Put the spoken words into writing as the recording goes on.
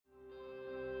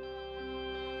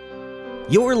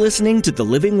You're listening to The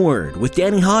Living Word with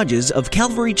Danny Hodges of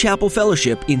Calvary Chapel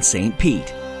Fellowship in St. Pete.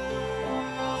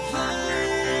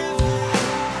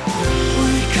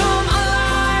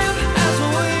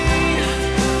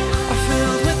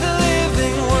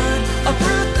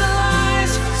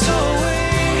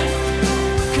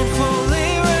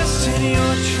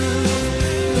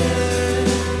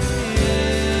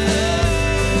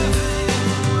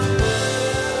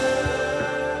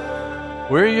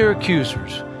 Where are your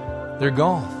accusers? They're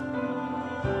gone.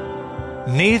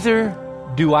 Neither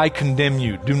do I condemn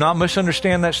you. Do not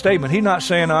misunderstand that statement. He's not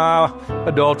saying,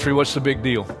 adultery, what's the big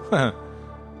deal?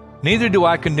 Neither do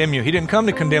I condemn you. He didn't come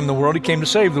to condemn the world. He came to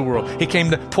save the world. He came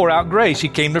to pour out grace. He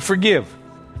came to forgive.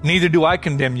 Neither do I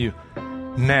condemn you.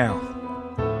 Now,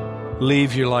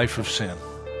 leave your life of sin.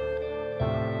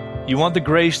 You want the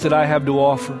grace that I have to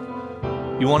offer?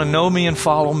 You want to know me and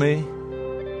follow me?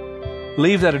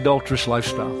 Leave that adulterous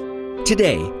lifestyle.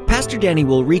 Today, Pastor Danny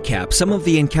will recap some of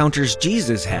the encounters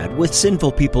Jesus had with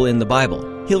sinful people in the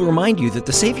Bible. He'll remind you that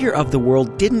the Savior of the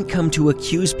world didn't come to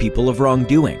accuse people of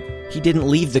wrongdoing. He didn't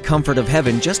leave the comfort of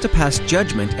heaven just to pass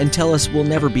judgment and tell us we'll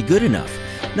never be good enough.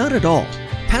 Not at all.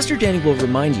 Pastor Danny will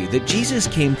remind you that Jesus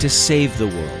came to save the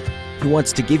world. He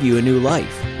wants to give you a new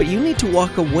life, but you need to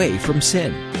walk away from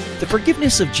sin. The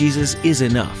forgiveness of Jesus is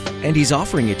enough, and He's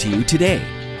offering it to you today.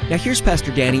 Now here's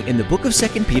Pastor Danny in the book of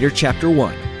 2 Peter chapter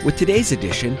 1 with today's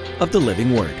edition of The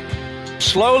Living Word.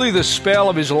 Slowly the spell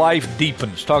of his life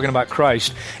deepens, talking about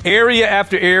Christ. Area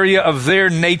after area of their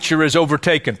nature is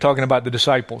overtaken, talking about the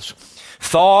disciples.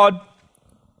 Thawed,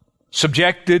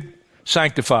 subjected,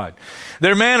 sanctified.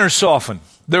 Their manners soften.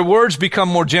 Their words become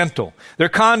more gentle. Their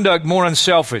conduct more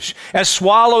unselfish. As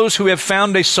swallows who have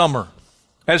found a summer.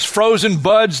 As frozen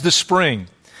buds the spring.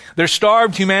 Their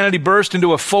starved humanity burst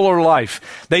into a fuller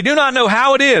life. They do not know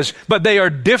how it is, but they are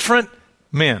different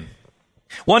men.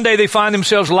 One day they find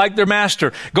themselves like their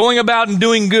master, going about and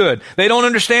doing good. They don't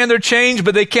understand their change,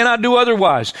 but they cannot do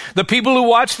otherwise. The people who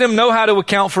watch them know how to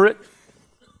account for it.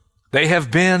 They have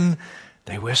been,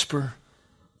 they whisper,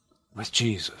 with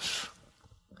Jesus.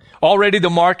 Already the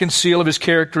mark and seal of His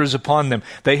character is upon them.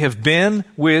 They have been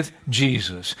with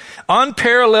Jesus.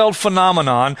 Unparalleled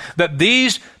phenomenon that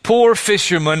these poor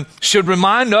fishermen should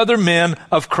remind other men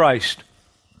of Christ.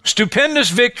 Stupendous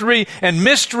victory and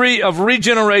mystery of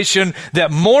regeneration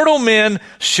that mortal men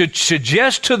should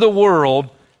suggest to the world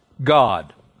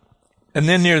God. And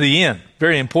then near the end,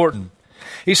 very important.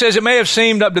 He says, it may have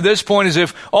seemed up to this point as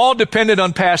if all depended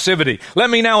on passivity.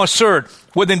 Let me now assert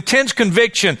with intense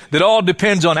conviction that all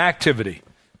depends on activity.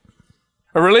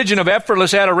 A religion of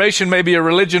effortless adoration may be a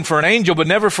religion for an angel, but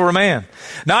never for a man.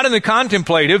 Not in the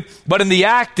contemplative, but in the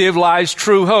active lies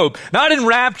true hope. Not in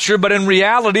rapture, but in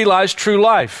reality lies true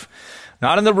life.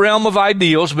 Not in the realm of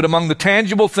ideals, but among the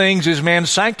tangible things is man's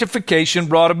sanctification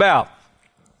brought about.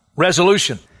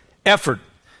 Resolution, effort,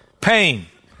 pain,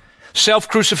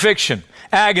 self-crucifixion,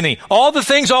 agony, all the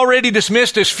things already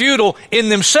dismissed as futile in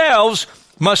themselves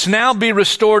must now be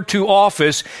restored to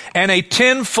office and a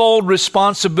tenfold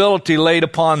responsibility laid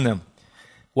upon them.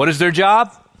 What is their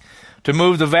job? To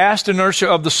move the vast inertia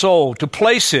of the soul, to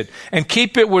place it and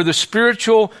keep it where the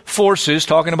spiritual forces,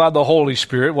 talking about the Holy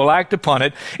Spirit, will act upon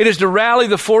it. It is to rally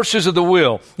the forces of the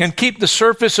will and keep the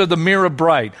surface of the mirror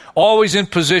bright, always in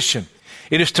position.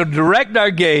 It is to direct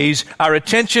our gaze, our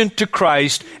attention to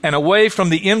Christ and away from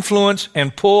the influence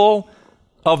and pull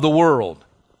of the world.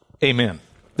 Amen.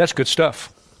 That's good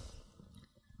stuff.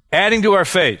 Adding to our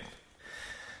faith.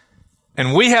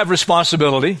 And we have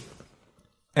responsibility,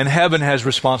 and heaven has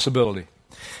responsibility.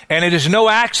 And it is no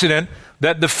accident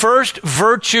that the first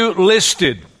virtue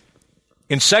listed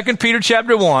in 2 Peter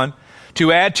chapter 1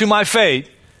 to add to my faith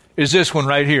is this one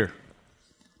right here.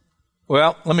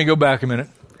 Well, let me go back a minute.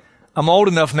 I'm old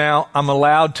enough now, I'm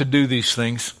allowed to do these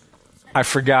things. I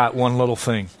forgot one little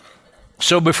thing.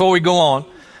 So before we go on,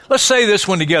 let's say this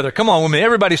one together. Come on with me.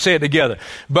 Everybody say it together.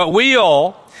 But we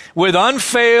all, with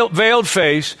unveiled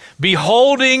face,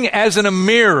 beholding as in a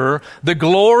mirror the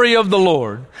glory of the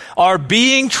Lord, are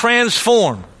being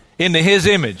transformed into His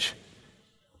image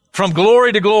from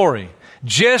glory to glory,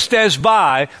 just as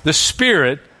by the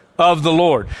Spirit of the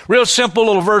Lord. Real simple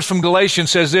little verse from Galatians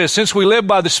says this: since we live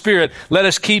by the Spirit, let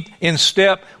us keep in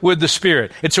step with the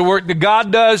Spirit. It's a work that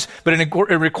God does, but it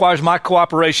requires my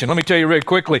cooperation. Let me tell you very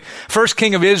quickly. First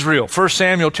king of Israel, 1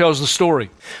 Samuel tells the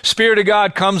story. Spirit of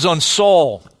God comes on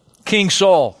Saul, King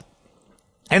Saul.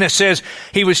 And it says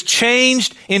he was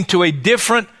changed into a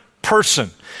different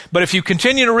person. But if you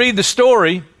continue to read the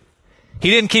story, he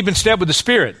didn't keep in step with the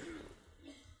Spirit.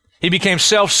 He became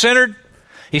self-centered.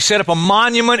 He set up a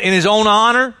monument in his own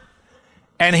honor,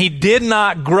 And he did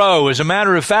not grow. As a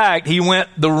matter of fact, he went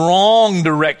the wrong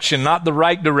direction, not the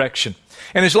right direction.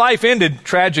 And his life ended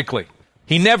tragically.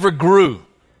 He never grew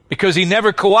because he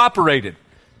never cooperated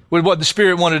with what the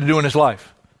Spirit wanted to do in his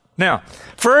life. Now,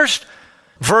 first,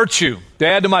 virtue, to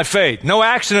add to my faith. No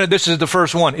accident, this is the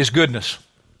first one, is goodness.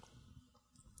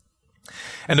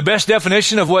 And the best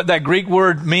definition of what that Greek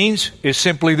word means is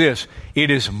simply this. It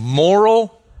is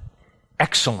moral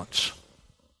excellence.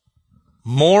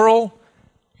 Moral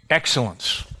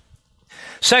excellence.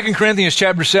 2 Corinthians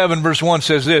chapter 7, verse 1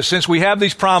 says this, since we have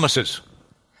these promises,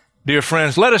 dear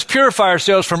friends, let us purify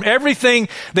ourselves from everything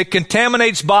that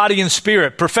contaminates body and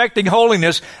spirit, perfecting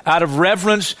holiness out of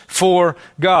reverence for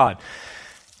God.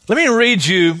 Let me read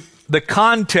you the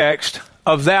context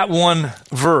of that one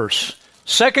verse.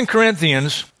 2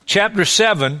 Corinthians chapter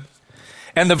 7,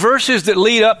 and the verses that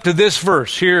lead up to this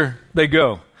verse, here they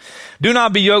go. Do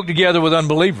not be yoked together with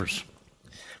unbelievers.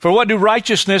 For what do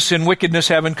righteousness and wickedness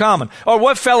have in common? Or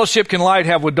what fellowship can light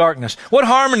have with darkness? What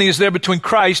harmony is there between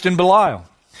Christ and Belial?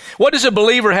 What does a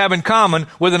believer have in common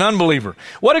with an unbeliever?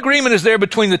 What agreement is there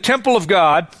between the temple of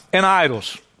God and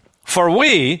idols? For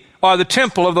we are the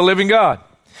temple of the living God.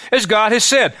 As God has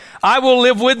said, I will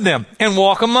live with them and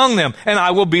walk among them, and I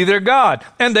will be their God,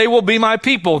 and they will be my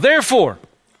people. Therefore,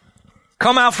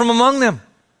 come out from among them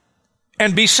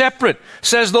and be separate,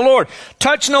 says the Lord.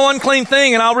 Touch no unclean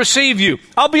thing, and I'll receive you.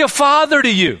 I'll be a father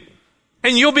to you,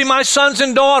 and you'll be my sons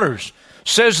and daughters,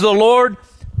 says the Lord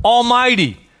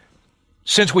Almighty.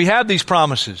 Since we have these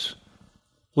promises,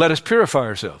 let us purify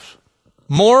ourselves.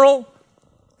 Moral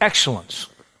excellence.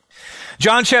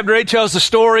 John chapter 8 tells the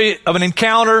story of an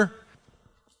encounter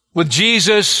with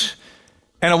Jesus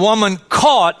and a woman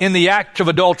caught in the act of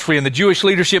adultery, and the Jewish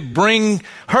leadership bring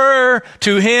her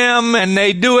to him, and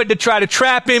they do it to try to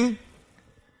trap him.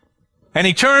 And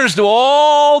he turns to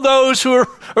all those who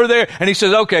are there, and he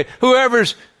says, okay,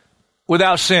 whoever's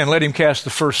without sin, let him cast the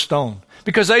first stone.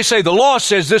 Because they say the law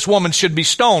says this woman should be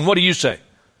stoned. What do you say?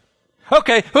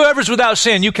 Okay, whoever's without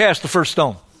sin, you cast the first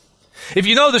stone. If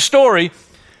you know the story,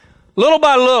 little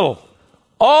by little,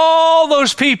 all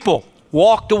those people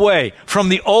walked away, from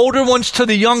the older ones to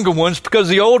the younger ones, because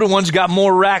the older ones got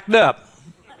more racked up.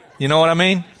 You know what I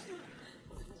mean?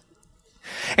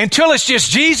 Until it's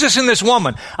just Jesus and this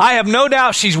woman. I have no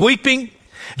doubt she's weeping.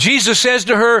 Jesus says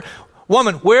to her,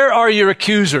 woman, where are your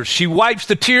accusers? She wipes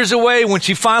the tears away. When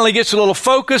she finally gets a little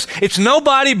focus, it's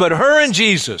nobody but her and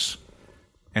Jesus.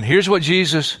 And here's what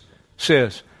Jesus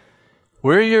says.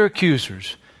 Where are your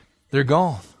accusers? They're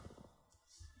gone.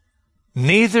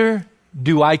 Neither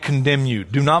do I condemn you.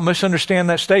 Do not misunderstand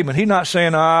that statement. He's not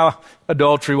saying,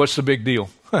 adultery, what's the big deal?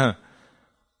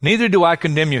 Neither do I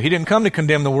condemn you. He didn't come to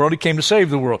condemn the world. He came to save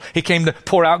the world. He came to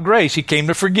pour out grace. He came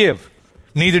to forgive.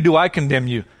 Neither do I condemn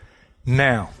you.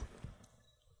 Now,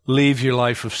 leave your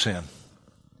life of sin.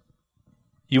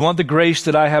 You want the grace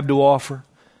that I have to offer?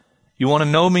 You want to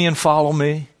know me and follow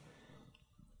me?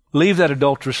 Leave that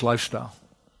adulterous lifestyle.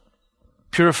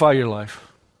 Purify your life.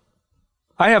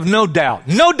 I have no doubt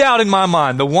in my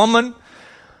mind,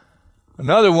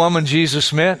 another woman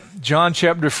Jesus met, John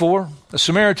chapter 4, a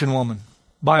Samaritan woman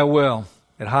by a well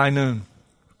at high noon.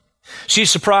 She's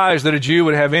surprised that a Jew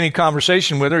would have any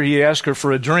conversation with her. He asked her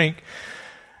for a drink.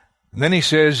 And then he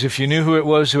says, if you knew who it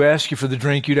was who asked you for the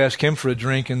drink, you'd ask him for a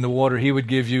drink, and the water he would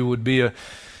give you would be a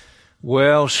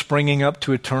well springing up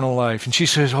to eternal life. And she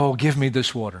says, oh, give me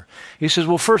this water. He says,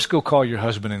 well, first go call your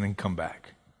husband and then come back.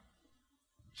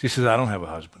 She says, I don't have a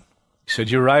husband. He said,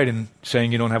 you're right in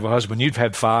saying you don't have a husband. You've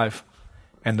had 5,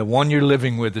 and the one you're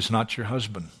living with is not your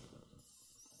husband.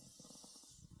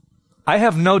 I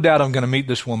have no doubt I'm going to meet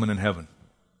this woman in heaven.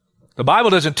 The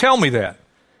Bible doesn't tell me that,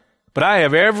 but I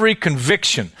have every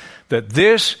conviction that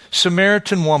this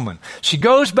Samaritan woman, she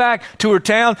goes back to her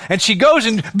town, and she goes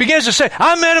and begins to say,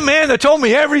 I met a man that told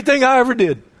me everything I ever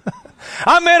did.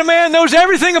 I met a man that knows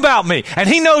everything about me, and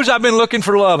he knows I've been looking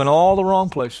for love in all the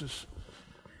wrong places.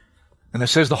 And it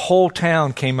says the whole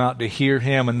town came out to hear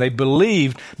him, and they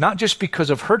believed, not just because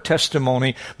of her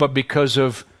testimony, but because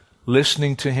of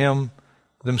listening to him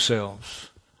themselves.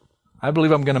 I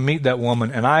believe I'm going to meet that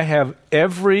woman, and I have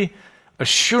every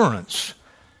assurance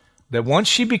that once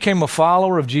she became a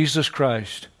follower of Jesus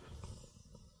Christ,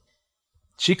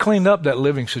 she cleaned up that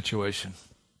living situation.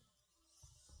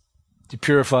 She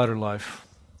purified her life.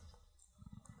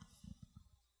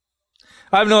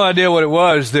 I have no idea what it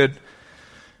was that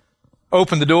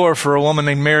opened the door for a woman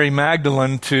named Mary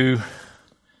Magdalene to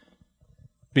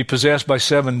be possessed by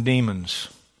 7 demons.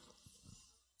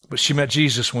 But she met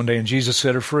Jesus one day, and Jesus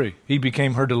set her free. He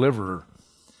became her deliverer.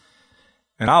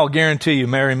 And I'll guarantee you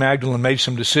Mary Magdalene made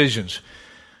some decisions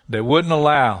that wouldn't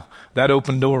allow that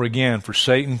opened door again for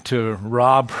Satan to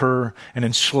rob her and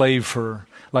enslave her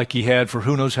like he had for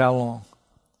who knows how long.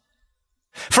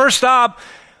 First stop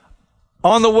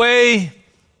on the way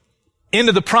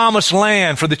into the promised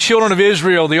land for the children of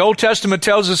Israel, the Old Testament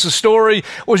tells us the story,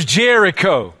 was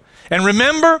Jericho. And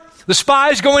remember, the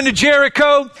spies go into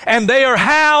Jericho and they are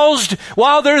housed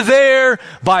while they're there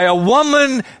by a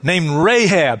woman named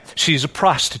Rahab. She's a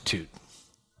prostitute.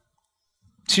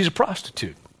 She's a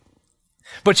prostitute.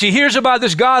 But she hears about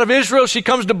this God of Israel. She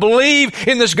comes to believe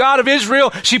in this God of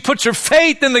Israel. She puts her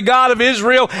faith in the God of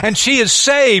Israel, and she is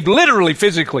saved, literally,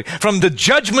 physically, from the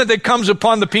judgment that comes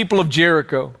upon the people of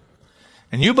Jericho.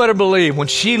 And you better believe when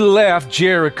she left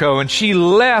Jericho, and she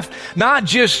left not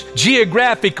just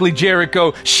geographically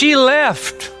Jericho, she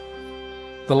left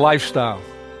the lifestyle.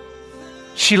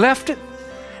 She left it,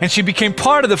 and she became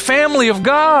part of the family of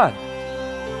God.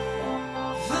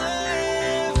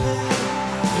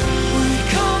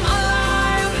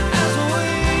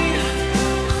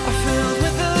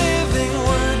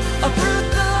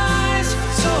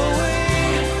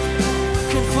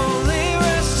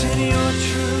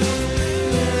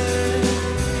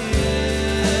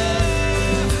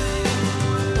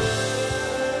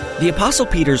 The Apostle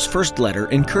Peter's first letter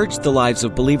encouraged the lives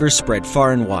of believers spread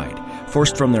far and wide,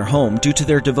 forced from their home due to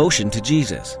their devotion to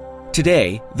Jesus.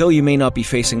 Today, though you may not be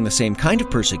facing the same kind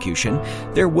of persecution,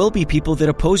 there will be people that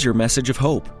oppose your message of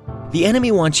hope. The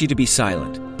enemy wants you to be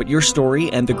silent, but your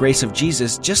story and the grace of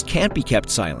Jesus just can't be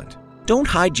kept silent. Don't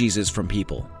hide Jesus from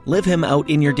people. Live him out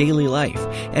in your daily life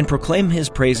and proclaim his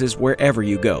praises wherever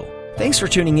you go. Thanks for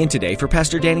tuning in today for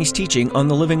Pastor Danny's teaching on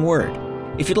the Living Word.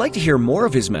 If you'd like to hear more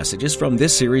of his messages from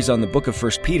this series on the book of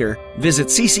 1 Peter, visit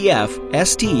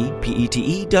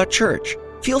ccfstpete.church.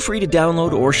 Feel free to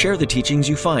download or share the teachings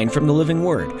you find from the Living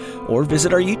Word, or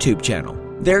visit our YouTube channel.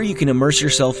 There you can immerse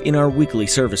yourself in our weekly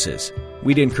services.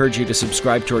 We'd encourage you to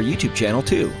subscribe to our YouTube channel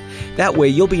too. That way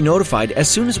you'll be notified as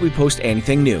soon as we post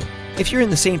anything new. If you're in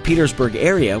the St. Petersburg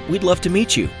area, we'd love to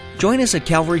meet you. Join us at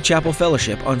Calvary Chapel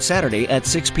Fellowship on Saturday at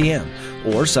 6 p.m.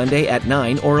 or Sunday at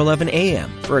 9 or 11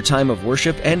 a.m. for a time of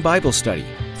worship and Bible study.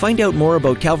 Find out more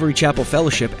about Calvary Chapel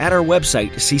Fellowship at our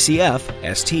website,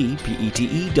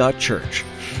 ccfstpete.church.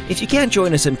 If you can't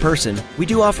join us in person, we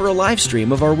do offer a live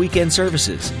stream of our weekend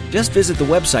services. Just visit the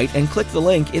website and click the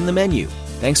link in the menu.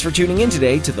 Thanks for tuning in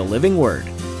today to The Living Word.